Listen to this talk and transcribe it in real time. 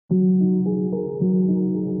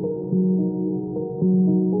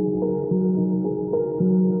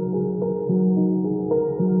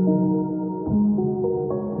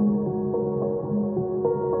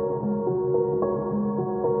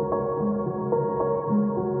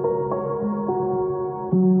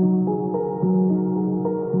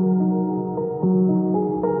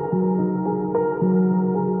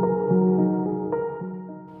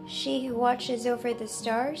Watches Over the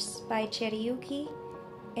Stars by Cherriuki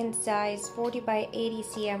in size 40 by 80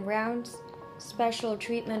 cm rounds. Special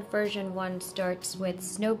treatment version 1 starts with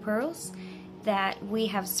snow pearls that we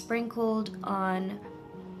have sprinkled on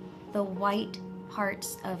the white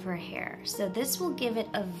parts of her hair. So this will give it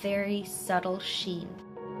a very subtle sheen.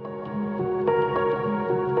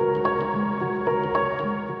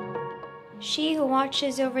 She Who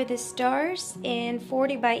Watches Over the Stars in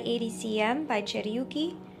 40 by 80 cm by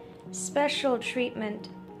Cherriuki. Special treatment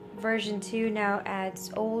version 2 now adds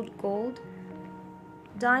old gold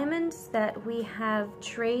diamonds that we have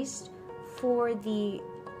traced for the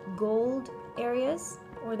gold areas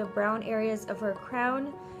or the brown areas of her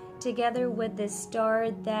crown, together with this star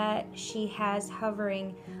that she has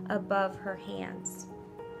hovering above her hands.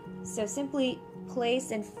 So simply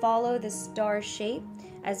place and follow the star shape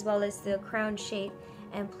as well as the crown shape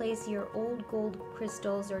and place your old gold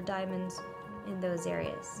crystals or diamonds in those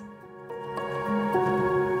areas.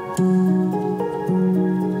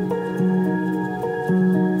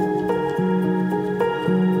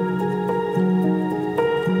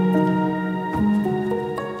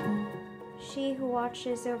 She Who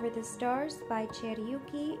Watches Over the Stars by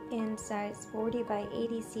Cherriuki in size 40 by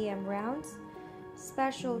 80 cm rounds.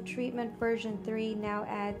 Special treatment version 3 now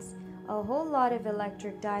adds a whole lot of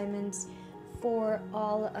electric diamonds for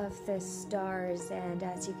all of the stars, and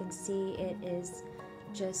as you can see, it is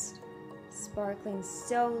just sparkling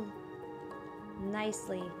so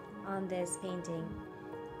nicely on this painting.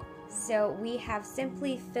 So we have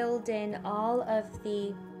simply filled in all of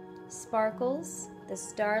the sparkles, the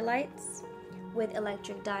starlights, with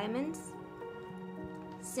electric diamonds.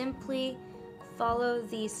 Simply follow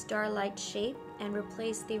the starlight shape and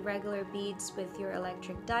replace the regular beads with your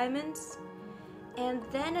electric diamonds. And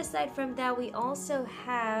then aside from that, we also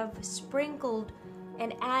have sprinkled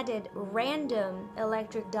and added random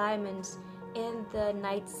electric diamonds in the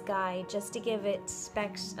night sky just to give it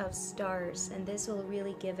specks of stars, and this will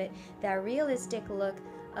really give it that realistic look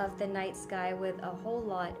of the night sky with a whole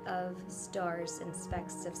lot of stars and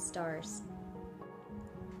specks of stars.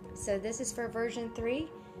 So this is for version 3.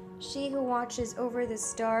 She Who Watches Over the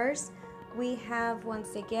Stars. We have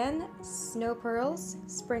once again snow pearls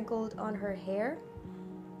sprinkled on her hair,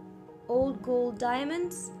 old gold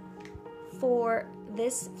diamonds for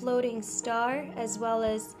this floating star, as well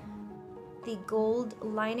as the gold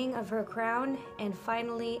lining of her crown, and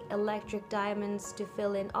finally electric diamonds to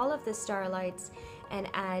fill in all of the starlights and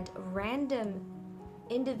add random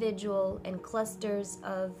individual and clusters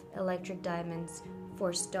of electric diamonds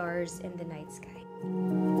for stars in the night sky.